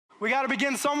We got to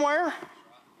begin somewhere,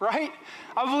 right?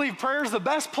 I believe prayer is the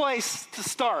best place to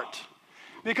start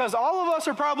because all of us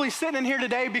are probably sitting in here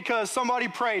today because somebody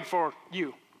prayed for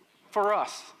you, for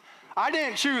us. I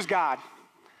didn't choose God.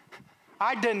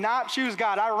 I did not choose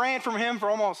God. I ran from him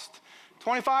for almost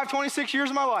 25, 26 years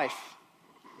of my life.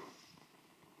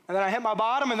 And then I hit my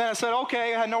bottom, and then I said,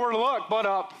 okay, I had nowhere to look but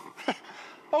up.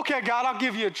 Okay, God, I'll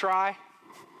give you a try.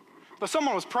 But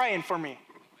someone was praying for me.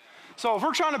 So if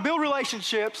we're trying to build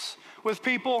relationships with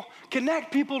people,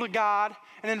 connect people to God,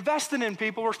 and investing in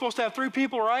people, we're supposed to have 3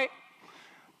 people, right?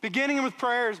 Beginning with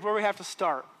prayer is where we have to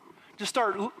start. Just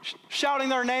start shouting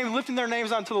their name, lifting their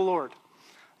names onto the Lord.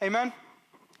 Amen?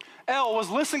 L was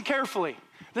listen carefully.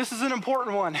 This is an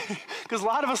important one because a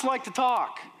lot of us like to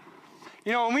talk.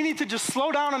 You know, and we need to just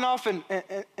slow down enough and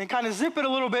kind of zip it a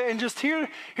little bit and just hear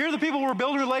the people we're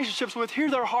building relationships with,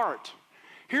 hear their heart.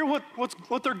 Hear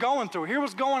what they're going through. Hear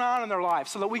what's going on in their life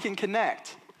so that we can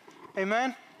connect.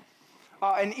 Amen?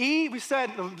 And E, we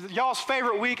said, y'all's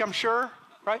favorite week, I'm sure,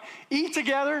 right? Eat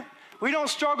together. We don't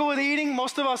struggle with eating.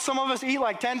 Some of us eat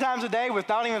like 10 times a day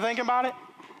without even thinking about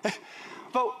it.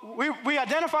 But we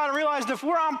identified and realized if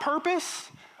we're on purpose,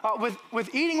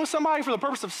 with eating with somebody for the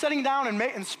purpose of sitting down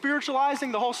and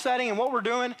spiritualizing the whole setting and what we're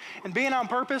doing and being on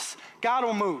purpose, God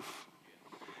will move.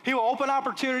 He will open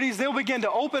opportunities. They'll begin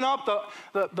to open up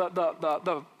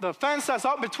the fence that's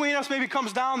up between us maybe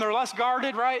comes down. They're less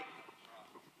guarded, right?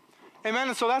 Amen.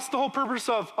 And so that's the whole purpose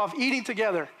of eating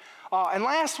together. And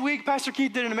last week, Pastor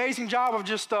Keith did an amazing job of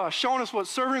just showing us what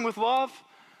serving with love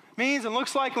means and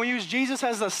looks like. And we use Jesus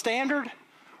as the standard,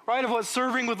 right, of what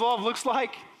serving with love looks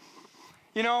like.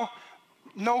 You know,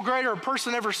 no greater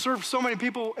person ever served so many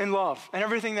people in love and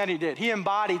everything that he did. He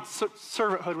embodied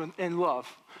servanthood in love,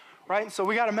 right? So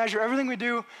we got to measure everything we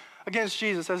do against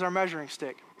Jesus as our measuring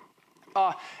stick.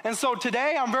 And so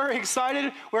today I'm very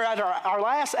excited. We're at our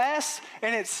last S,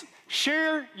 and it's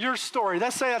share your story.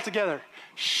 Let's say that together.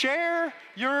 Share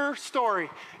your story.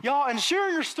 Y'all, and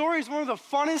sharing your story is one of the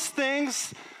funnest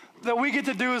things that we get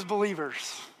to do as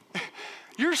believers.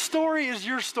 Your story is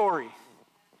your story.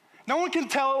 No one can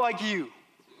tell it like you.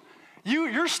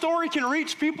 Your story can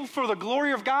reach people for the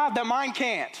glory of God that mine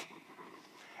can't.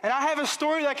 And I have a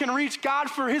story that can reach God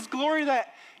for his glory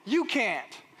that you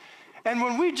can't. And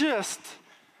when we just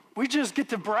get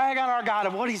to brag on our God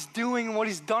of what he's doing and what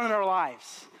he's done in our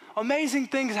lives, amazing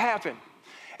things happen.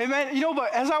 Amen. You know,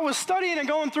 but as I was studying and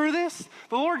going through this,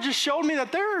 the Lord just showed me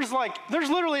that there's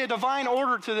literally a divine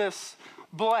order to this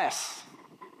bless.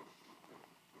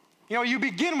 You know, you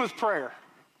begin with prayer.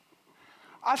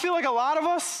 I feel like a lot of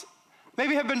us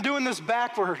maybe have been doing this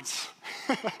backwards.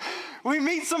 We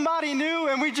meet somebody new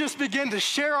and we just begin to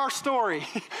share our story.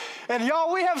 And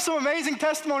y'all, we have some amazing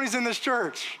testimonies in this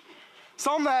church.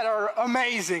 Some that are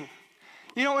amazing.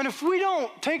 You know, and if we don't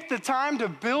take the time to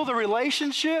build a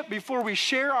relationship before we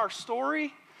share our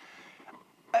story,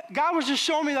 God was just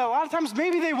showing me that a lot of times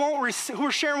maybe who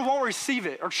are sharing won't receive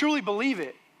it or truly believe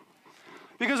it.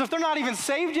 Because if they're not even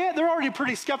saved yet, they're already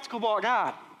pretty skeptical about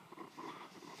God.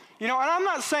 You know, and I'm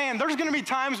not saying there's going to be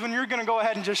times when you're going to go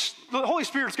ahead and the Holy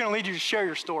Spirit's going to lead you to share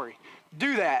your story.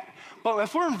 Do that. But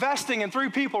if we're investing in 3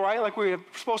 people, right, like we're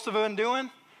supposed to have been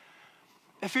doing,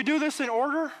 if you do this in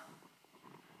order,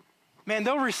 man,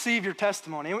 they'll receive your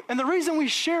testimony. And the reason we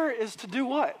share it is to do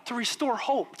what? To restore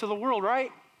hope to the world,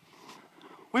 right?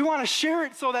 We want to share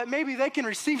it so that maybe they can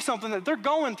receive something that they're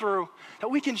going through that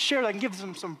we can share that can give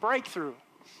them some breakthrough.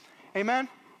 Amen?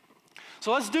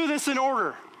 So let's do this in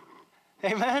order.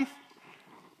 Amen?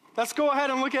 Let's go ahead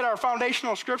and look at our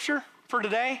foundational scripture for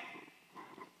today.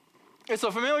 It's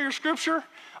a familiar scripture.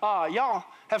 Y'all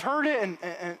have heard it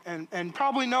and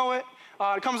probably know it.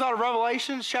 It comes out of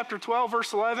Revelation chapter 12,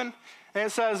 verse 11. And it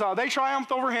says, they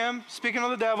triumphed over him, speaking of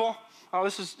the devil.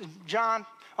 This is John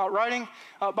writing,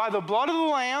 by the blood of the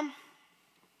Lamb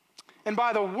and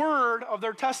by the word of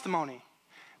their testimony.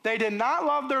 They did not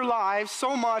love their lives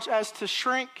so much as to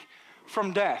shrink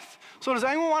from death. So does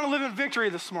anyone want to live in victory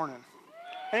this morning?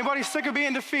 Anybody sick of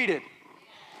being defeated?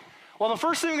 Well, the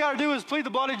first thing we got to do is plead the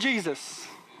blood of Jesus,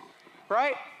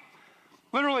 right?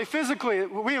 Literally, physically,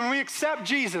 when we accept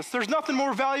Jesus, there's nothing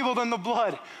more valuable than the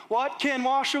blood. What can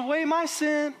wash away my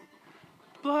sin?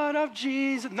 Blood of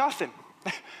Jesus. Nothing.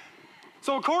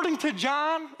 So according to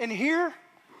John in here,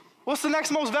 what's the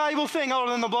next most valuable thing other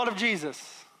than the blood of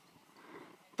Jesus?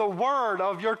 The word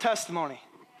of your testimony.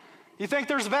 You think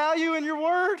there's value in your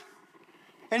word?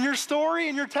 And your story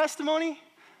and your testimony?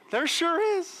 There sure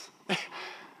is.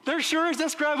 There sure is.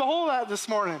 Let's grab a hold of that this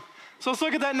morning. So let's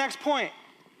look at that next point.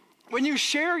 When you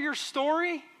share your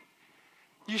story,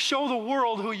 you show the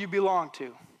world who you belong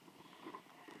to.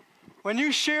 When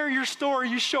you share your story,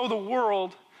 you show the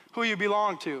world who you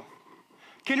belong to.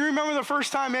 Can you remember the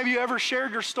first time maybe you ever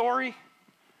shared your story?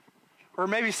 Or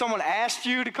maybe someone asked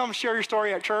you to come share your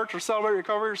story at church or celebrate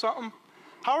recovery or something?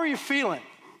 How are you feeling?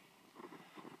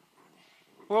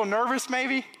 A little nervous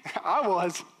maybe? I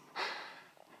was.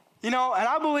 And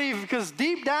I believe because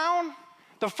deep down,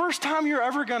 the first time you're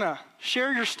ever going to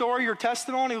share your story, your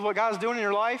testimony of what God's doing in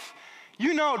your life,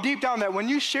 you know deep down that when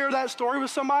you share that story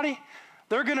with somebody,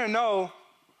 they're going to know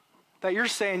that you're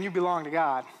saying you belong to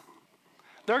God.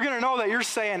 They're going to know that you're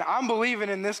saying, I'm believing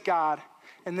in this God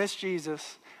and this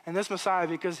Jesus and this Messiah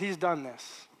because he's done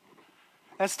this.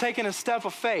 That's taking a step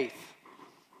of faith.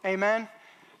 Amen?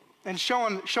 And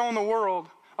showing the world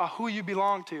who you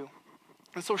belong to.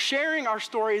 And so sharing our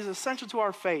story is essential to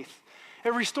our faith.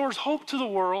 It restores hope to the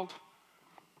world.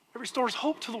 It restores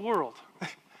hope to the world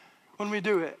when we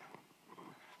do it.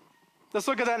 Let's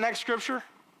look at that next scripture.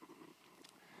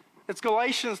 It's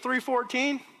Galatians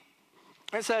 3:14.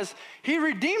 It says, he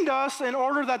redeemed us in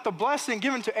order that the blessing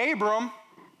given to Abram.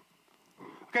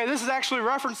 Okay, this is actually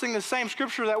referencing the same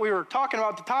scripture that we were talking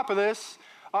about at the top of this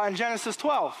in Genesis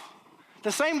 12.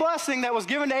 The same blessing that was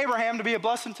given to Abraham to be a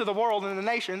blessing to the world and the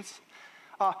nations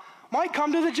might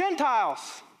come to the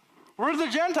Gentiles. We're the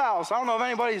Gentiles. I don't know if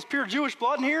anybody's pure Jewish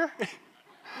blood in here.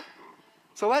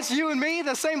 So that's you and me.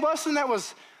 The same blessing that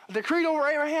was decreed over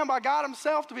Abraham by God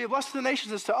himself to be a blessing to the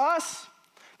nations is to us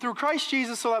through Christ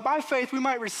Jesus, so that by faith we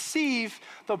might receive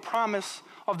the promise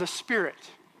of the Spirit.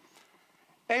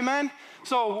 Amen?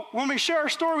 So when we share our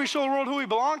story, we show the world who we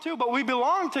belong to, but we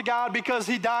belong to God because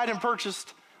he died and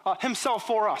purchased himself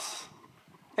for us.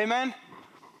 Amen?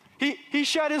 He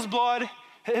shed his blood.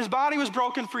 His body was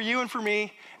broken for you and for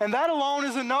me, and that alone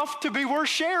is enough to be worth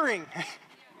sharing.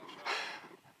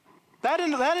 That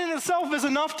in itself is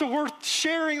enough to worth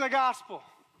sharing the gospel.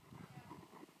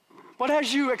 But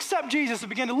as you accept Jesus and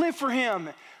begin to live for him,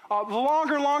 the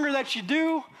longer that you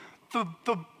do,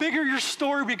 the bigger your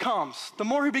story becomes. The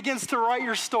more he begins to write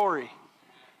your story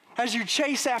as you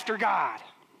chase after God.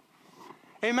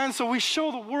 Amen. So we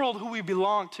show the world who we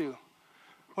belong to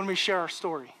when we share our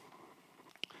story.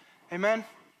 Amen.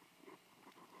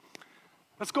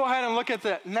 Let's go ahead and look at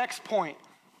the next point.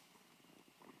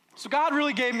 So God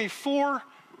really gave me 4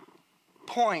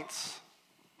 points,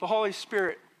 the Holy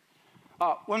Spirit,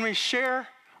 when we share,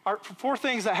 4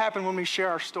 things that happen when we share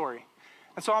our story.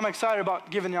 And so I'm excited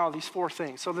about giving y'all these 4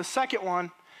 things. So the second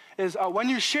one is when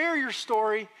you share your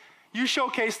story, you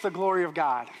showcase the glory of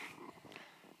God.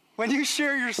 When you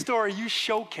share your story, you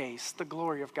showcase the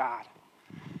glory of God.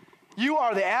 You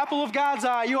are the apple of God's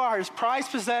eye. You are his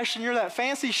prized possession. You're that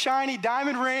fancy, shiny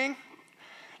diamond ring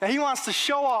that he wants to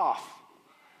show off.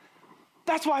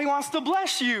 That's why he wants to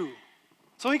bless you,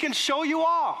 so he can show you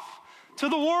off to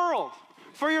the world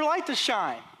for your light to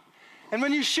shine. And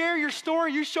when you share your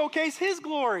story, you showcase his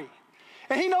glory.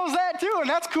 And he knows that too, and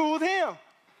that's cool with him.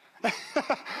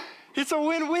 It's a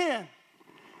win-win.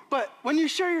 But when you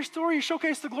share your story, you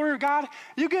showcase the glory of God,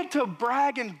 you get to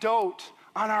brag and dote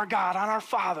on our God, on our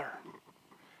Father,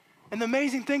 and the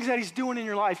amazing things that he's doing in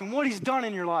your life and what he's done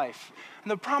in your life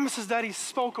and the promises that he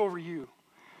spoke over you.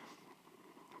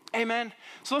 Amen.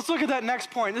 So let's look at that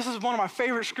next point. This is one of my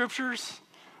favorite scriptures.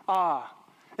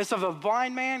 It's of a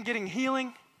blind man getting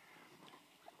healing.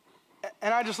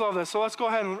 And I just love this. So let's go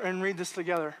ahead and read this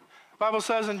together. The Bible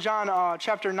says in John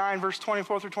chapter 9, verse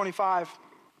 24 through 25,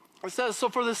 it says, so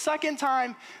for the second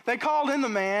time they called in the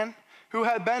man who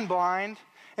had been blind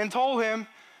and told him,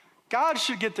 God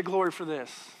should get the glory for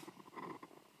this.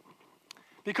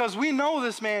 Because we know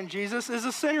this man, Jesus, is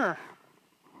a sinner.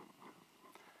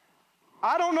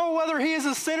 I don't know whether he is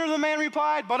a sinner, the man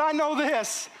replied, but I know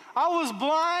this. I was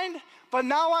blind, but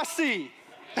now I see.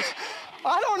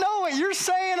 I don't know what you're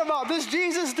saying about this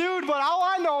Jesus dude, but all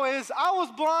I know is I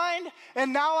was blind,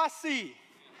 and now I see.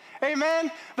 Amen?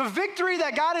 The victory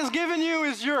that God has given you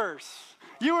is yours.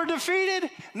 You were defeated,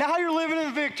 now you're living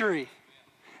in victory.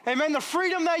 Amen? The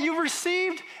freedom that you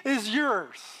received is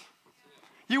yours.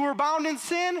 You were bound in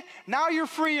sin, now you're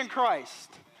free in Christ.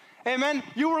 Amen.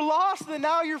 You were lost, and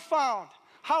now you're found.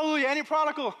 Hallelujah. Any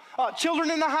prodigal children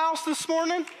in the house this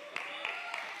morning?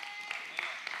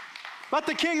 Let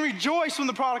the king rejoice when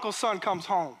the prodigal son comes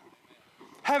home.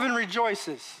 Heaven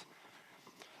rejoices.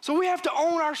 So we have to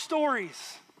own our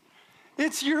stories.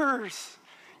 It's yours.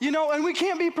 And we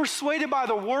can't be persuaded by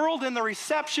the world and the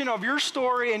reception of your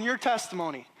story and your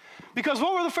testimony. Because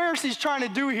what were the Pharisees trying to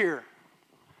do here?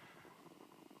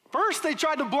 First, they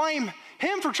tried to blame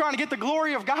him for trying to get the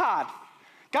glory of God.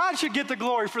 God should get the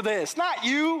glory for this, not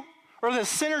you or the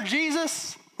sinner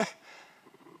Jesus.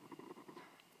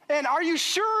 And are you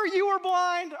sure you were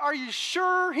blind? Are you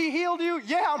sure he healed you?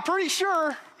 Yeah, I'm pretty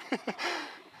sure.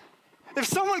 If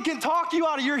someone can talk you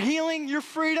out of your healing, your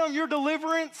freedom, your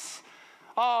deliverance,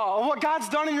 what God's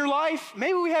done in your life,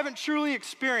 maybe we haven't truly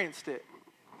experienced it.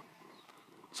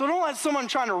 So don't let someone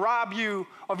try to rob you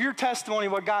of your testimony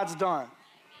of what God's done.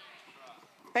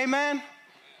 Amen?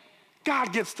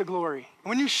 God gets the glory.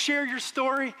 When you share your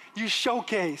story, you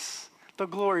showcase the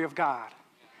glory of God.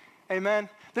 Amen?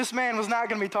 This man was not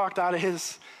going to be talked out of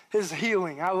his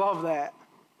healing. I love that.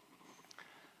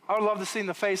 I would love to see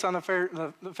the face on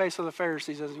the face of the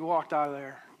Pharisees as he walked out of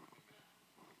there.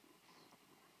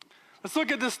 Let's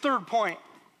look at this third point.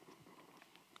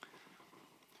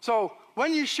 So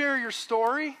when you share your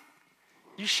story,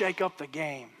 you shake up the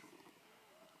game.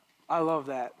 I love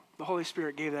that. The Holy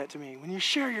Spirit gave that to me. When you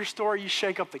share your story, you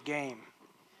shake up the game.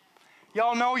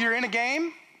 Y'all know you're in a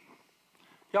game?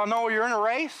 Y'all know you're in a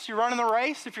race? You're running the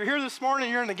race? If you're here this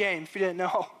morning, you're in the game, if you didn't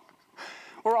know.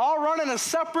 We're all running a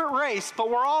separate race,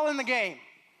 but we're all in the game.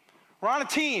 We're on a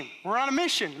team. We're on a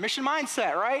mission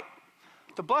mindset, right?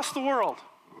 To bless the world.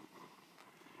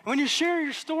 And when you share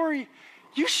your story,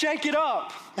 you shake it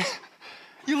up.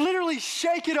 You literally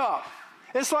shake it up.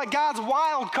 It's like God's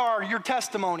wild card, your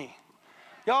testimony.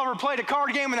 Y'all ever played a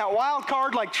card game and that wild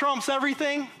card like trumps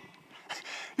everything?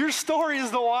 Your story is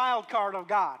the wild card of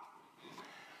God.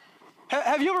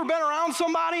 Have you ever been around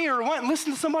somebody or went and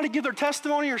listened to somebody give their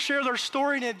testimony or share their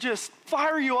story and it just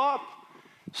fire you up,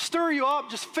 stir you up,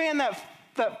 just fan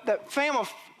that flame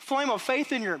of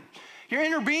faith in your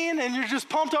inner being, and you're just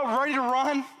pumped up, ready to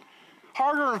run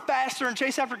harder and faster and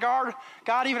chase after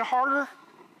God even harder?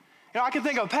 You know, I can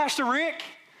think of Pastor Rick.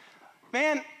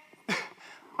 Man,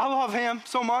 I love him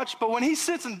so much, but when he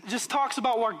sits and just talks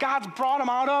about what God's brought him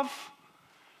out of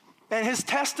and his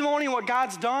testimony and what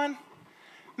God's done,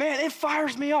 man, it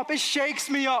fires me up. It shakes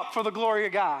me up for the glory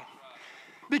of God.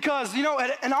 Because, you know,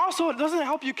 and also it doesn't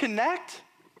help you connect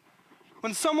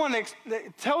when someone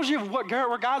tells you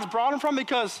where God's brought them from,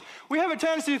 because we have a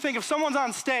tendency to think if someone's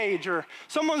on stage or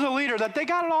someone's a leader that they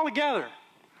got it all together,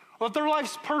 or that their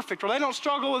life's perfect, or they don't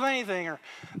struggle with anything, or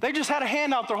they just had a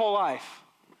handout their whole life.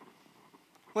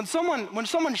 When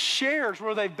someone shares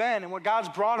where they've been and what God's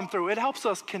brought them through, it helps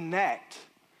us connect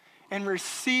and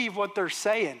receive what they're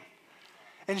saying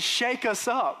and shake us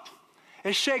up.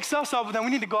 It shakes us up, but then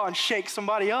we need to go out and shake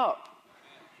somebody up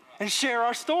and share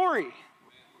our story.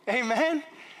 Amen?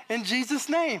 In Jesus'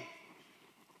 name.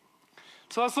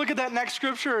 So let's look at that next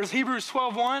scripture. It's Hebrews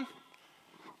 12:1.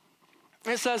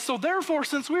 It says, so therefore,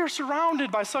 since we are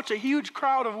surrounded by such a huge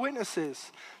crowd of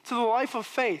witnesses to the life of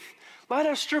faith, let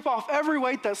us strip off every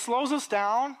weight that slows us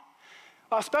down,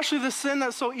 especially the sin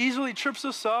that so easily trips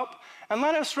us up, and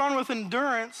let us run with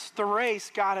endurance the race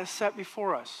God has set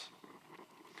before us.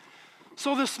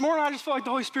 So this morning, I just feel like the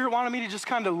Holy Spirit wanted me to just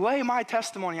kind of lay my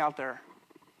testimony out there.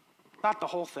 Not the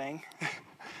whole thing.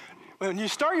 When you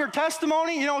start your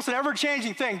testimony, you know, it's an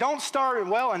ever-changing thing. Don't start,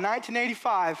 well, in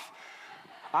 1985,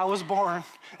 I was born.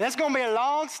 That's going to be a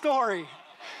long story.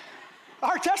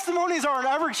 Our testimonies are an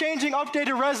ever-changing,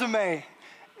 updated resume.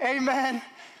 Amen.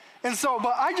 And so,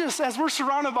 but as we're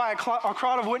surrounded by a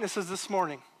crowd of witnesses this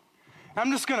morning,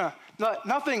 I'm just going to let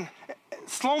nothing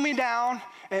slow me down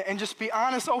and just be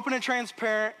honest, open, and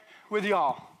transparent with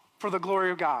y'all for the glory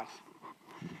of God.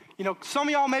 You know, some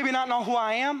of y'all maybe not know who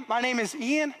I am. My name is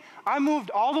Ian. I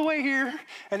moved all the way here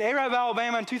in Arab,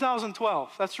 Alabama in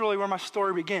 2012. That's really where my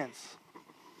story begins.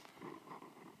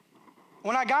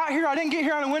 When I got here, I didn't get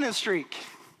here on a winning streak.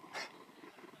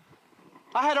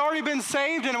 I had already been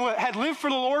saved and had lived for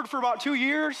the Lord for about 2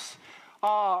 years.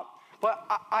 But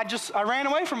I ran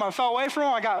away from him. I fell away from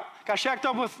him. I got shacked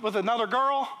up with another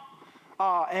girl.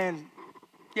 And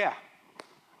yeah,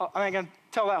 I ain't going to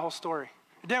tell that whole story.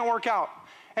 It didn't work out.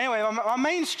 Anyway, my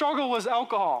main struggle was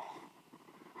alcohol.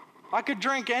 I could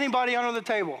drink anybody under the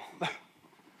table.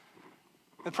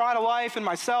 The pride of life and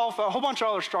myself, a whole bunch of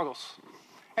other struggles.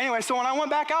 Anyway, so when I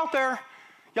went back out there,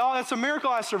 y'all, it's a miracle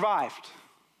I survived.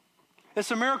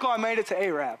 It's a miracle I made it to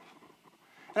Arab.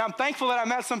 And I'm thankful that I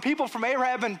met some people from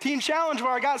Arab and Teen Challenge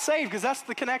where I got saved, because that's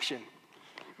the connection.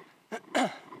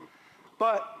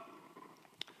 But,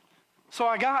 so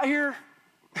I got here.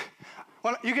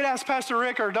 You could ask Pastor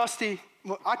Rick or Dusty.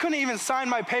 I couldn't even sign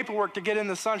my paperwork to get in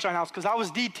the Sunshine House because I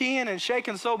was DTing and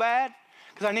shaking so bad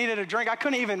because I needed a drink. I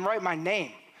couldn't even write my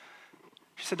name.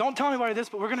 She said, don't tell anybody this,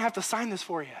 but we're going to have to sign this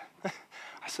for you.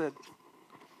 I said,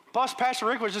 plus Pastor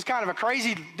Rick was just kind of a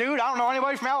crazy dude. I don't know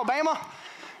anybody from Alabama.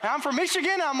 And I'm from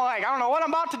Michigan. I'm like, I don't know what I'm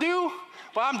about to do,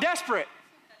 but I'm desperate.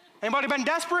 Anybody been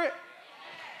desperate?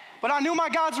 But I knew my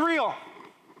God's real.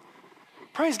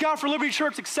 Praise God for Liberty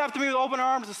Church accepting me with open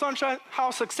arms. The Sunshine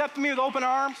House accepted me with open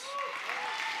arms.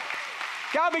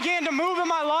 God began to move in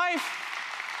my life.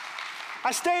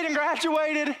 I stayed and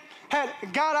graduated,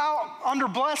 got out under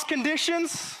blessed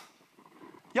conditions.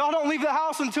 Y'all don't leave the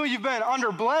house until you've been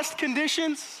under blessed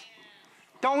conditions.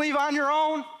 Don't leave on your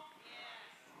own.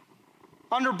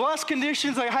 Under blessed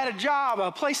conditions, I had a job,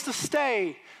 a place to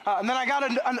stay. And then I got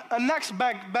a next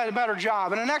better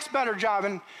job and a next better job.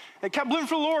 And I kept living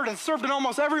for the Lord and served in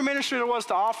almost every ministry there was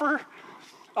to offer.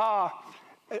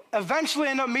 Eventually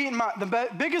ended up meeting the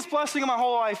biggest blessing of my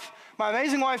whole life, my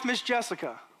amazing wife, Miss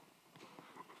Jessica.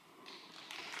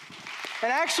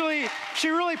 And actually, she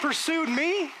really pursued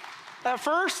me at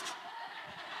first.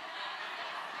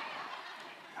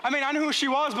 I mean, I knew who she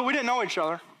was, but we didn't know each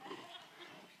other.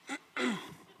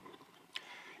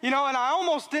 You know, and I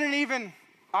almost didn't even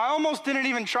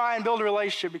try and build a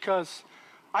relationship because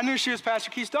I knew she was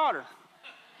Pastor Keith's daughter.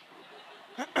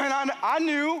 And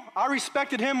I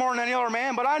respected him more than any other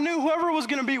man, but I knew whoever was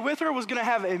going to be with her was going to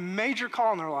have a major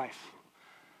call in their life.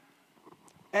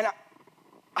 And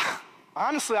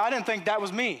honestly, I didn't think that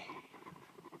was me.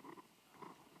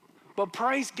 But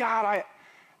praise God,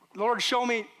 Lord showed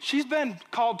me she's been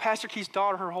called Pastor Keith's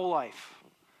daughter her whole life.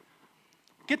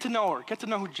 Get to know her. Get to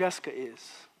know who Jessica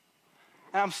is.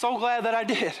 And I'm so glad that I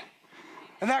did.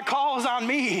 And that call is on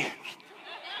me.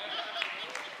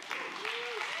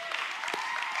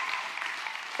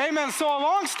 Amen. So a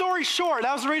long story short,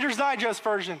 that was the Reader's Digest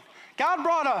version. God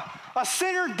brought a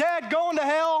sinner dead going to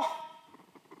hell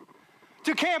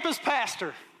to campus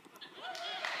pastor.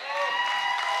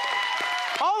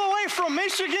 All the way from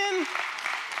Michigan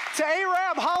to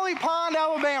Arab, Holly Pond,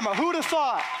 Alabama. Who'd have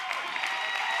thought?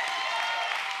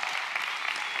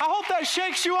 I hope that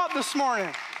shakes you up this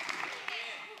morning.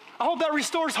 I hope that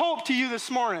restores hope to you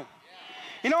this morning.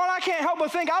 You know what? I can't help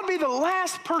but think I'd be the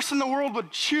last person the world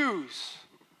would choose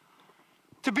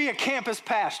to be a campus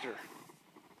pastor.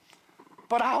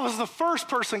 But I was the first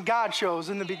person God chose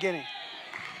in the beginning.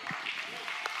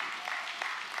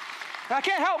 And I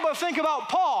can't help but think about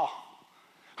Paul,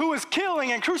 who was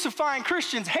killing and crucifying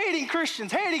Christians,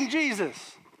 hating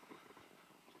Jesus.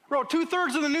 Wrote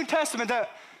 2/3 of the New Testament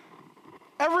that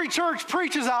every church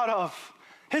preaches out of.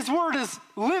 His word is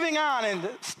living on and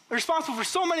responsible for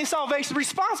so many salvations,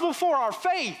 responsible for our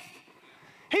faith.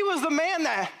 He was the man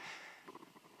that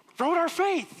wrote our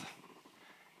faith.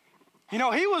 You know,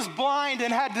 he was blind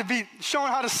and had to be shown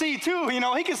how to see too. You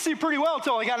know, he could see pretty well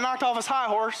till he got knocked off his high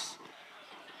horse.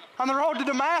 On the road to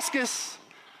Damascus,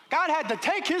 God had to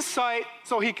take his sight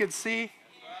so he could see.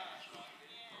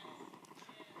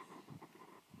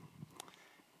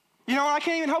 You know, I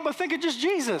can't even help but think of just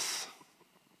Jesus,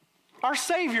 our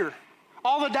Savior,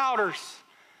 all the doubters.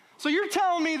 So you're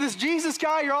telling me this Jesus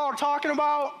guy you're all talking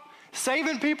about,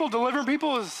 saving people, delivering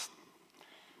people, is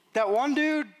that one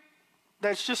dude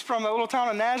that's just from the little town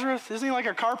of Nazareth? Isn't he like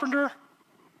a carpenter?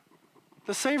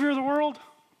 The Savior of the world?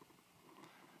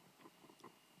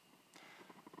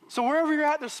 So wherever you're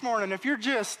at this morning, if you're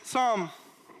just some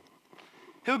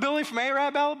hillbilly from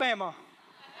Arab, Alabama,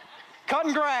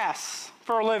 cutting grass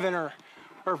for a living,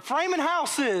 or framing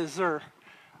houses, or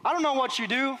I don't know what you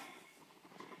do,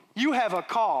 you have a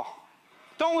call.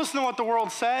 Don't listen to what the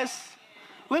world says.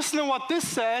 Listen to what this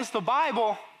says, the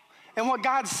Bible, and what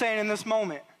God's saying in this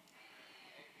moment.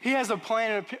 He has a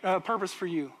plan and a purpose for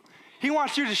you. He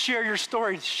wants you to share your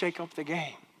story to shake up the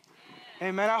game.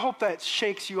 Amen. I hope that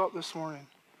shakes you up this morning.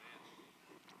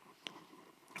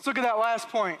 Let's look at that last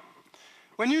point.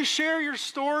 When you share your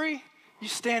story, you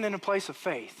stand in a place of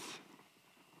faith.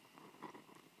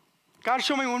 God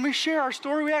showed me when we share our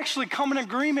story, we actually come in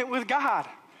agreement with God,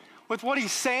 with what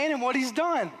he's saying and what he's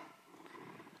done.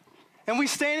 And we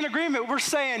stand in agreement. We're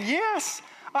saying, yes,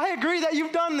 I agree that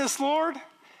you've done this, Lord,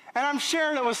 and I'm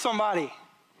sharing it with somebody.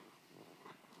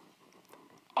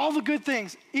 All the good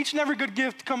things, each and every good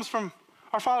gift comes from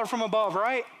our Father from above,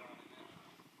 right?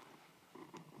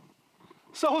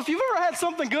 So if you've ever had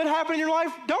something good happen in your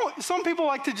life, some people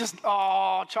like to just,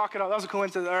 chalk it up. That was a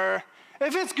coincidence.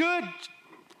 If it's good,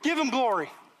 give him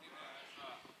glory.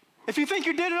 If you think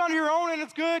you did it on your own and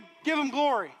it's good, give him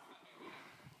glory.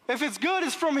 If it's good,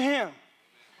 it's from him.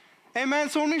 Amen.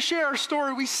 So when we share our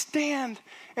story, we stand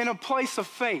in a place of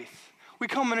faith. We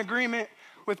come in agreement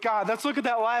with God. Let's look at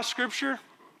that last scripture.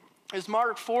 It's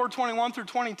Mark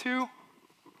 4:21-22.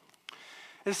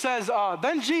 It says,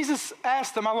 then Jesus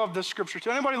asked them, I love this scripture too.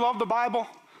 Anybody love the Bible,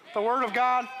 the Word of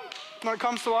God, when it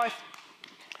comes to life?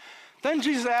 Then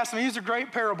Jesus asked them, he used a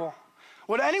great parable.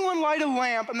 Would anyone light a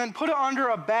lamp and then put it under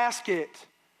a basket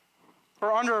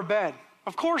or under a bed?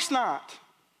 Of course not.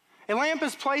 A lamp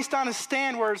is placed on a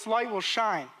stand where its light will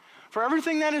shine. For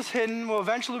everything that is hidden will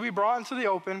eventually be brought into the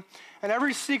open, and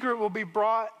every secret will be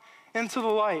brought into the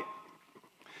light.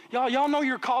 Y'all know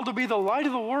you're called to be the light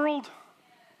of the world?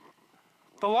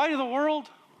 The light of the world?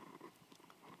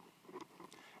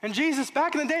 And Jesus,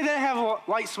 back in the day, they didn't have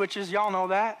light switches. Y'all know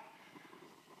that.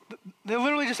 They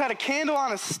literally just had a candle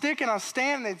on a stick and a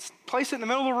stand, and they'd place it in the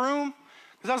middle of the room.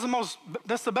 Because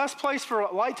that's the best place for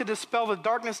light to dispel the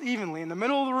darkness evenly, in the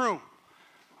middle of the room.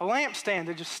 A lampstand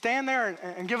to just stand there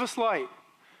and give us light.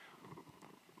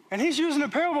 And he's using a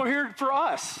parable here for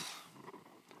us.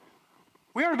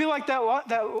 We are to be like that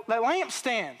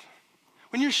lampstand.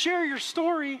 When you share your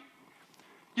story,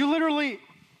 you literally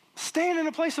stand in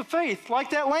a place of faith, like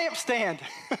that lampstand.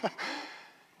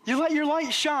 You let your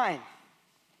light shine.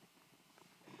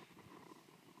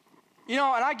 You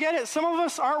know, and I get it. Some of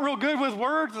us aren't real good with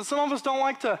words, and some of us don't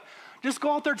like to just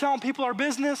go out there telling people our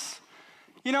business.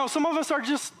 You know, some of us are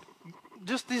just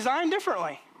designed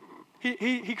differently.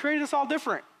 He created us all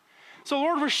different. So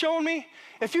Lord was showing me,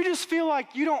 if you just feel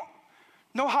like you don't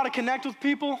know how to connect with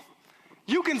people,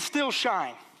 you can still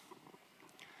shine.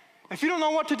 If you don't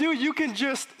know what to do, you can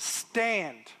just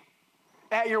stand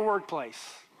at your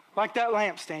workplace, like that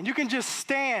lampstand. You can just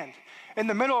stand in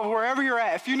the middle of wherever you're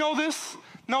at. If you know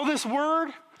this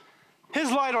word,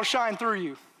 his light will shine through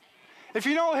you. If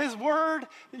you know his word,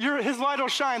 his light will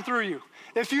shine through you.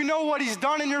 If you know what he's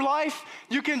done in your life,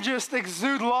 you can just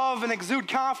exude love and exude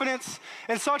confidence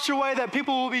in such a way that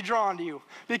people will be drawn to you.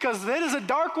 Because it is a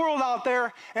dark world out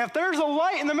there, and if there's a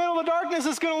light in the middle of the darkness,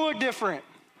 it's going to look different.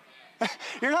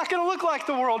 You're not going to look like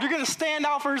the world. You're going to stand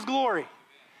out for his glory.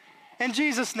 In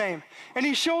Jesus' name. And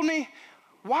he showed me,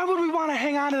 why would we want to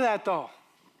hang on to that, though?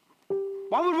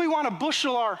 Why would we want to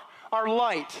bushel our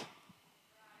light?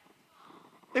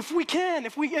 If we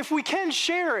can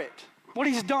share it, what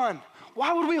he's done,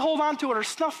 why would we hold on to it or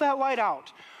snuff that light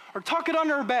out or tuck it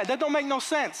under our bed? That don't make no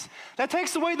sense. That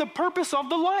takes away the purpose of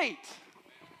the light.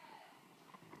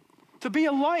 To be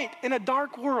a light in a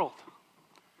dark world.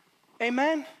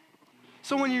 Amen?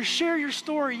 So when you share your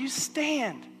story, you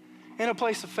stand in a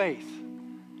place of faith.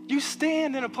 You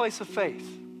stand in a place of faith.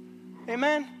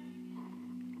 Amen?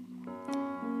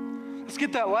 Let's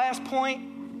get that last point.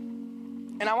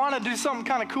 And I want to do something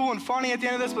kind of cool and funny at the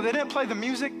end of this, but they didn't play the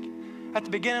music at the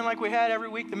beginning like we had every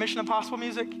week, the Mission Impossible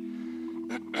music.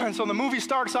 And so the movie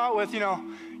starts out with,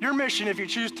 your mission if you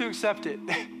choose to accept it.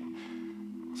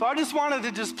 So I just wanted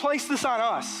to just place this on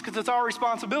us because it's our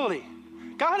responsibility.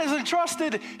 God has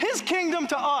entrusted his kingdom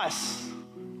to us.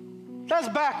 That's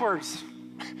backwards.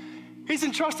 He's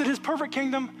entrusted his perfect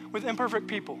kingdom with imperfect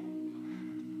people.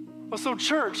 Well, so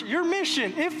church, your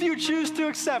mission, if you choose to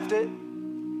accept it,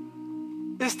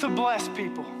 is to bless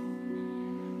people.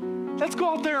 Let's go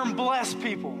out there and bless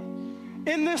people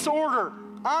in this order,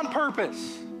 on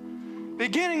purpose,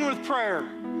 beginning with prayer,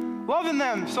 loving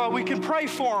them so that we can pray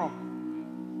for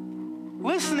them,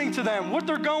 listening to them, what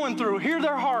they're going through, hear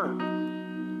their heart,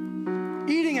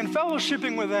 eating and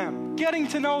fellowshipping with them, getting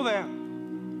to know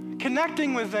them,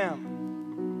 connecting with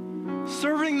them,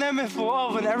 serving them with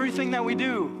love in everything that we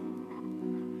do.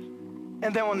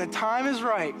 And then when the time is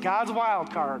right, God's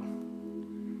wild card,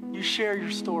 you share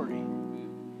your story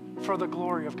for the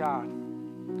glory of God.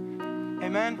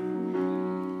 Amen?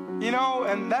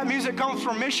 And that music comes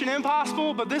from Mission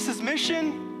Impossible, but this is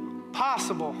Mission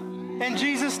Possible. In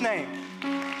Jesus' name.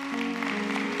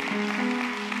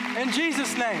 In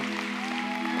Jesus' name.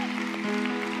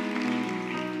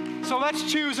 So let's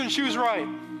choose and choose right.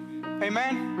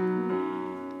 Amen?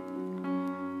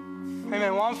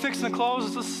 Amen. Well, I'm fixing to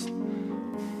close.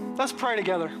 Let's pray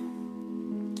together.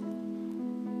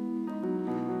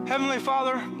 Heavenly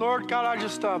Father, Lord God, I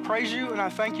just praise you and I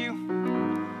thank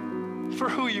you for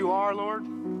who you are, Lord.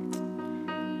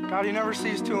 God, you never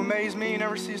cease to amaze me. You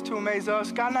never cease to amaze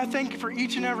us. God, and I thank you for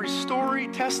each and every story,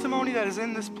 testimony that is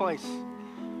in this place.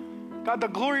 God, the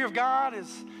glory of God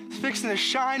is fixing to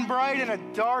shine bright in a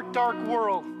dark, dark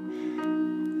world.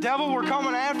 Devil, we're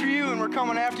coming after you, and we're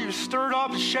coming after you stirred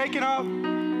up, shaken up.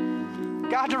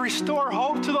 God, to restore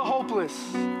hope to the hopeless.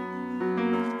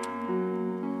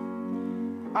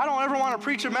 I don't ever want to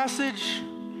preach a message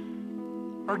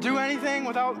or do anything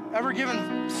without ever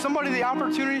giving somebody the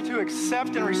opportunity to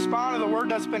accept and respond to the word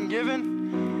that's been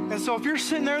given. And so if you're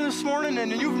sitting there this morning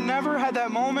and you've never had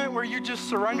that moment where you just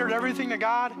surrendered everything to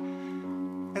God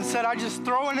and said, I just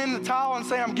throw it in the towel and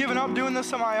say, I'm giving up doing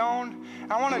this on my own.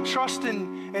 I want to trust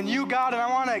in you, God, and I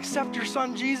want to accept your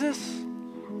son, Jesus.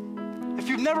 If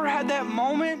you've never had that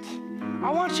moment, I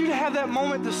want you to have that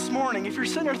moment this morning. If you're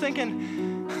sitting there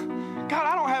thinking, God,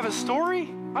 I don't have a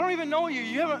story. I don't even know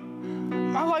you.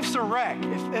 My life's a wreck.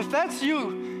 If that's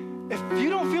you, If you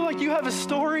don't feel like you have a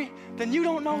story, then you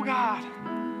don't know God.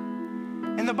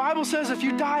 And the Bible says if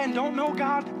you die and don't know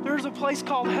God, there's a place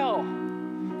called hell.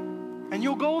 And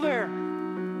you'll go there.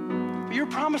 But you're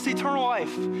promised eternal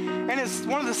life. And it's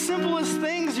one of the simplest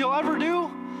things you'll ever do,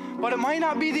 but it might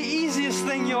not be the easiest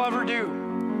thing you'll ever do.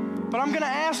 But I'm going to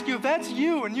ask you, if that's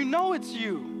you and you know it's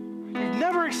you, you've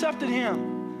never accepted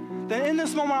him, then in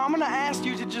this moment I'm going to ask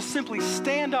you to just simply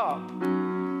stand up.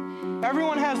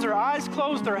 Everyone has their eyes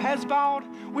closed, their heads bowed.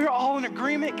 We're all in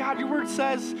agreement. God, your word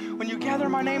says, when you gather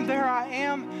my name, there I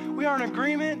am. We are in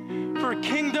agreement for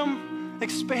kingdom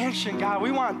expansion, God.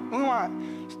 We want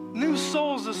new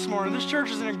souls this morning. This church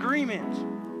is in agreement.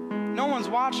 No one's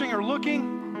watching or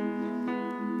looking.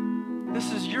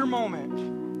 This is your moment.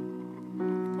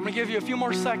 I'm going to give you a few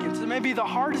more seconds. It may be the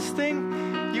hardest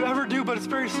thing you ever do, but it's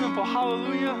very simple.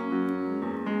 Hallelujah.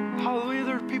 Hallelujah.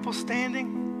 There are people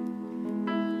standing.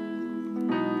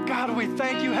 God, we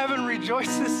thank you. Heaven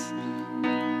rejoices.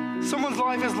 Someone's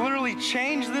life has literally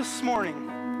changed this morning.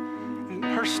 And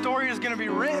her story is going to be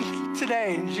written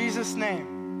today in Jesus' name.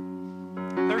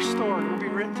 Their story will be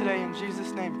written today in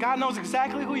Jesus' name. God knows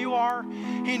exactly who you are.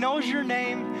 He knows your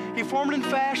name. He formed and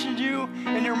fashioned you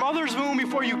in your mother's womb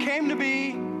before you came to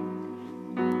be.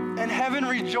 And heaven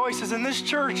rejoices, and this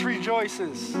church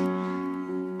rejoices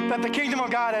that the kingdom of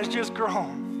God has just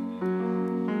grown.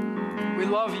 We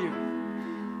love you.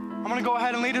 I'm going to go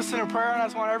ahead and lead us in a prayer, and I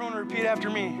just want everyone to repeat after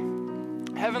me.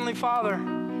 Heavenly Father,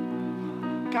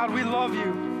 God, we love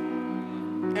you,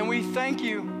 and we thank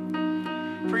you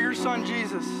for your son,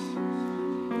 Jesus.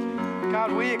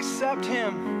 God, we accept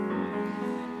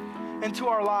him into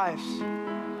our lives.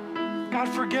 God,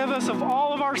 forgive us of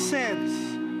all of our sins,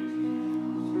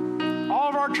 all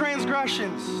of our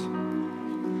transgressions.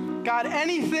 God,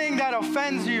 anything that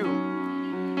offends you,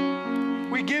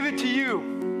 we give it to you.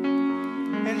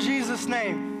 In Jesus'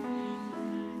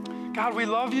 name. God, we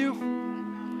love you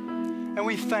and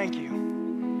we thank you.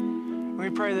 And we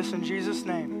pray this in Jesus'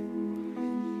 name.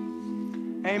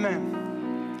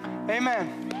 Amen.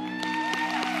 Amen.